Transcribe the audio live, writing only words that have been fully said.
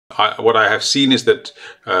What I have seen is that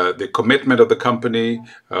the commitment of the company,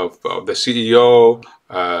 of the CEO,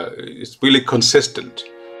 is really consistent.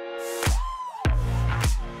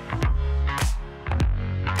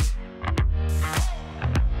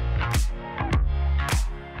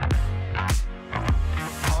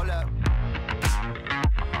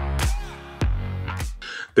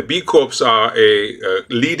 The B Corps are a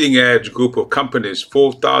leading-edge group of companies,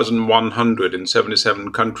 4,100 in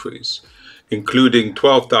 77 countries, including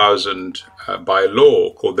 12,000 by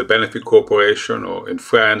law, called the Benefit Corporation, or in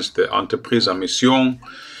France, the Entreprise en Mission.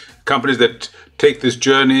 Companies that take this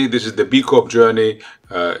journey. This is the B Corp journey.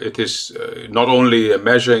 It is not only a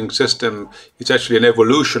measuring system, it's actually an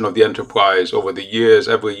evolution of the enterprise over the years.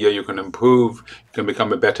 Every year you can improve, you can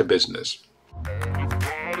become a better business.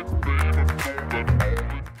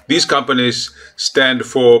 These companies stand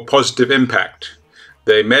for positive impact.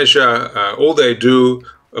 They measure all they do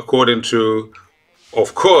according to,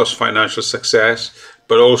 of course, financial success,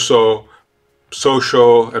 but also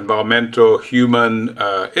social, environmental, human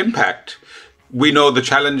impact. We know the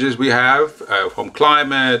challenges we have, from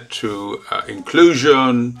climate to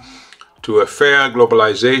inclusion, to a fair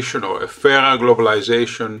globalization or a fairer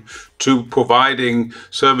globalization, to providing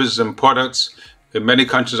services and products in many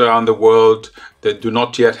countries around the world that do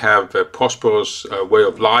not yet have a prosperous way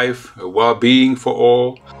of life, a well-being for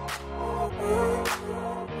all.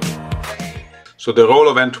 So the role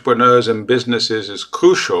of entrepreneurs and businesses is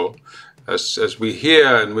crucial, as we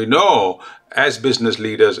hear and we know as business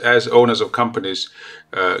leaders, as owners of companies.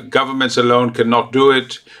 Governments alone cannot do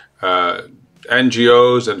it.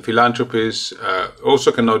 NGOs and philanthropists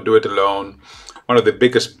also cannot do it alone. One of the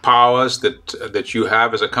biggest powers that you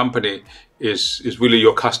have as a company is really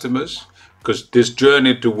your customers, because this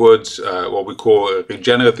journey towards what we call a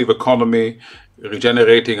regenerative economy,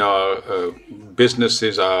 regenerating our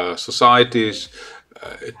businesses, our societies,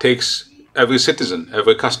 it takes every citizen,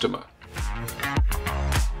 every customer.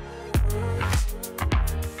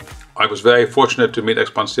 I was very fortunate to meet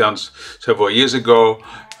Expansians several years ago.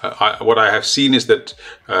 What I have seen is that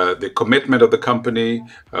the commitment of the company,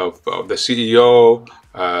 of the CEO,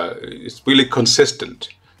 is really consistent.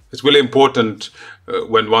 It's really important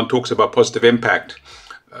when one talks about positive impact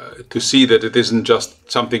to see that it isn't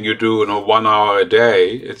just something you do 1 hour a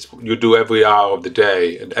day. It's you do every hour of the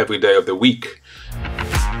day and every day of the week.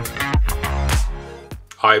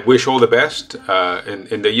 I wish all the best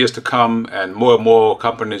in the years to come, and more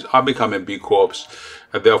companies are becoming B Corps,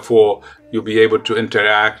 and therefore you'll be able to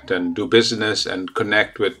interact and do business and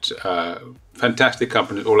connect with fantastic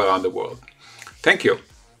companies all around the world. Thank you.